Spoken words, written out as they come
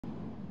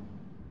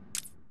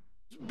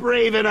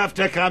brave enough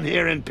to come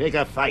here and pick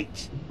a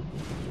fight?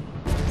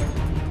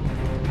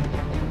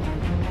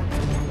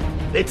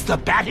 It's the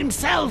Bat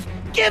himself!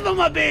 Give him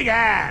a big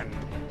hand!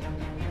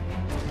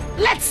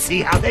 Let's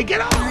see how they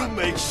get on! You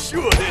make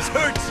sure this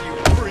hurts you,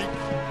 freak!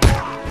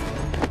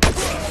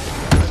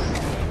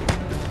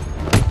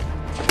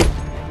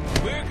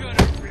 We're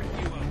gonna rip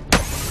you up.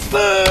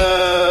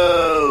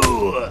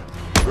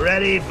 Boo!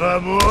 Ready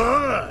for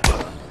more?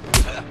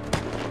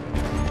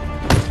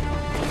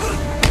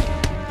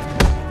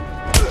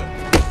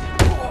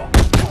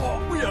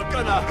 We are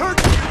gonna hurt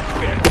you,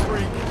 bad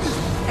freak!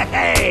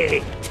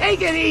 Hey!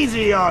 Take it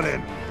easy on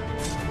him!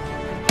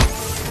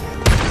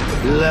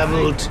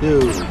 Level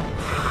 2.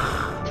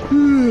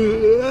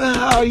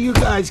 Are you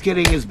guys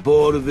getting as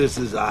bored of this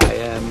as I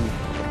am?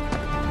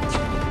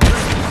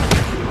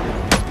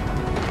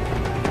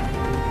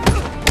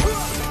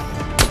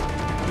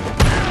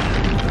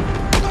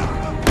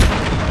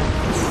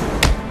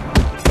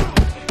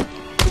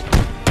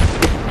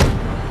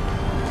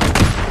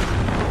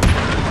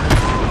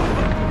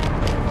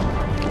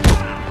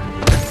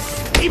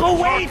 Keep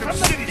away from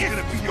the city's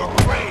gonna be your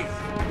grave!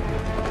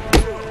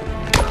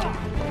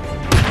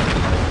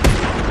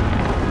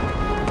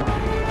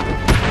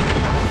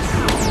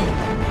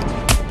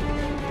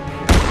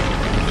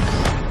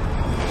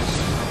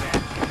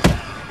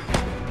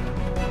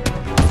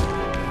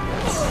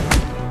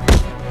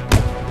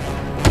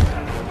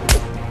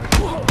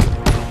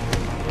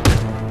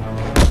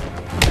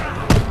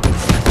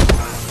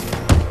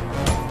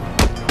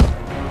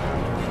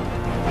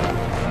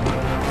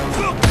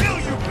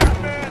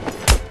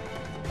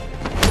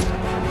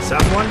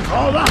 Someone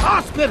call the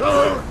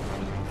hospital!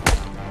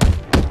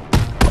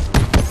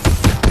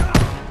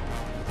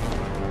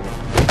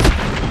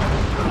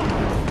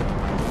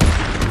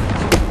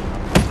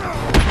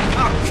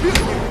 I'll kill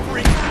you,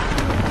 freak!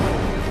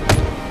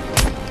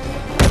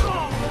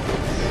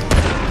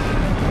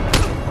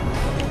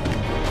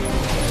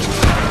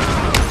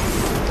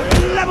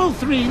 Level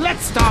 3,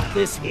 let's stop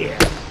this here.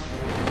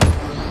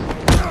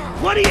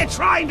 What are you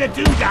trying to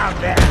do down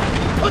there?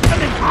 Put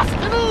them in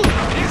hospital?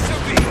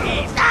 This'll be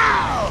easy! No!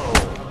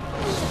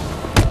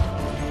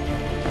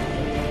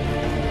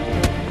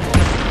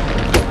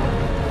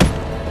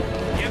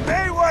 You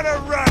may wanna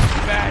run,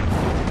 Bat!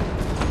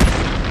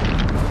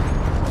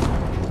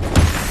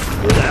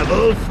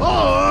 Level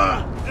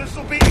 4!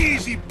 This'll be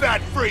easy,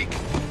 Bat Freak!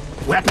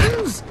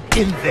 Weapons?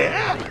 In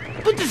there?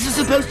 But this is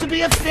supposed to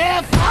be a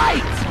fair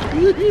fight!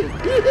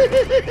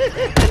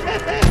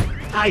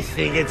 I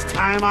think it's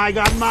time I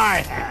got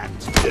my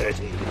hands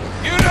dirty.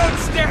 You don't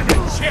stand a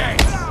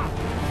chance!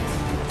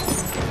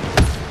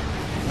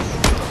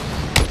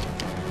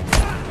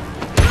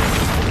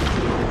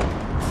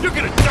 You're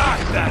gonna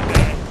die,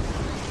 Batman!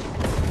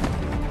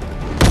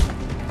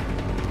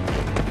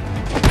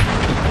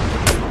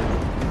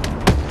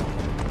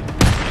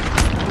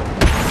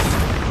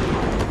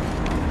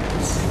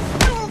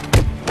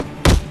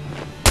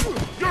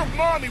 Your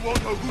mommy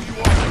won't know who you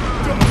are!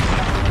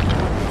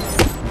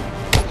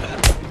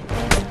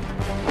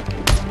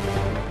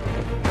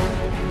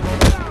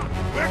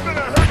 We're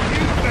gonna hurt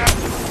you,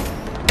 Batman!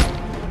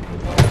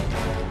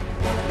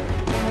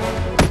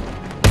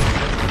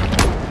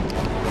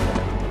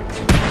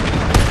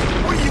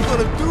 What are you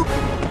gonna do?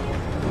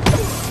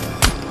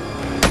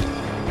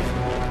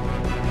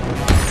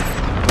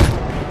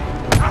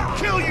 I'll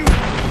kill you!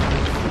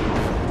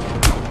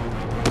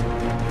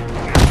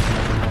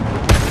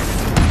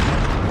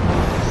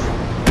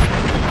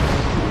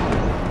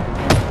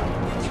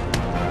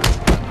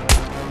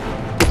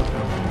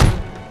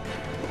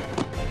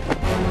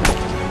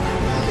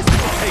 This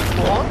won't take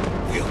long.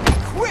 We'll be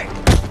quick.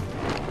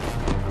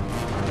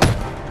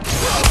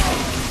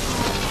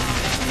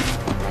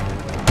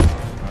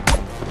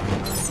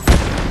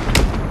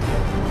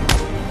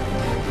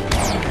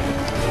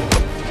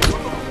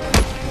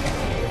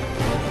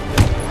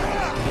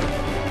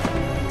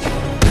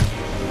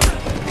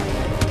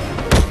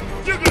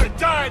 You're gonna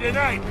die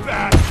tonight,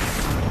 Bat!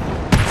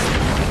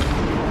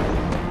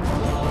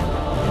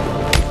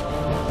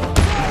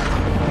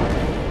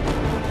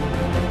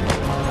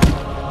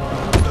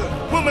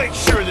 We'll make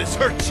sure this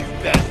hurts you,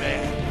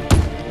 Batman!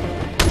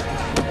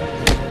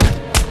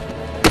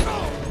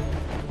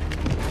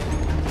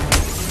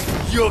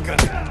 You're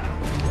gonna...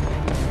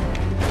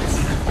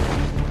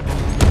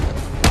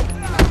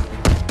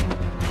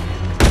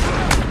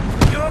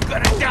 You're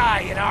gonna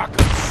die in Arkham!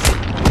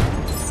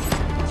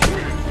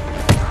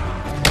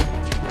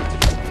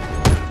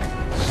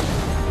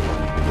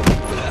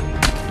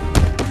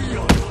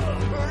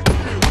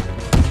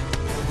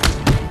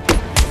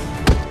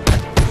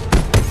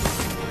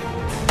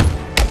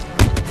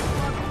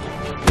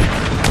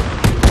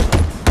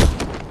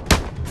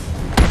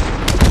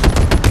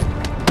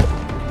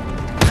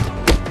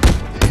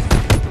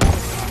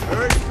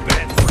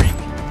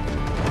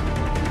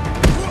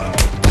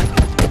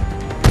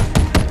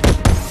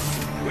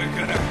 We're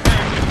gonna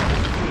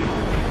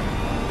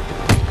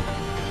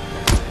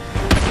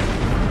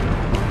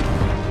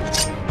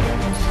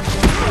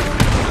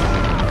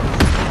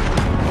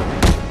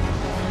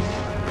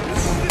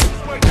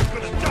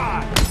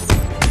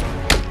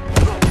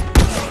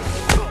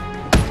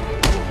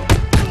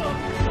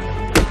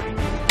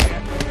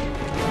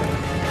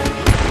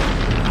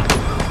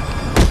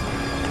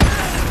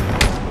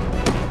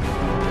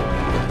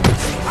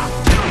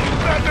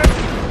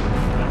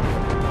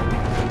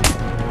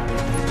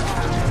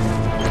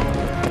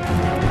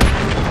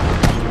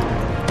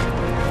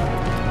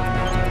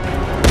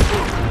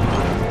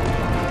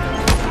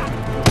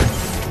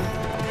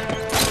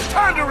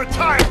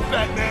retired,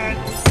 Batman!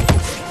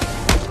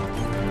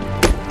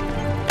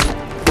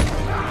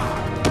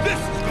 This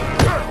is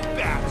gonna hurt,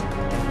 Bat!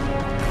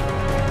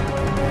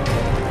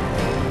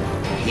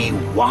 He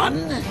won?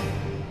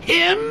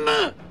 Him?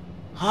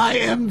 I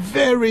am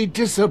very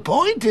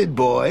disappointed,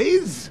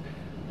 boys.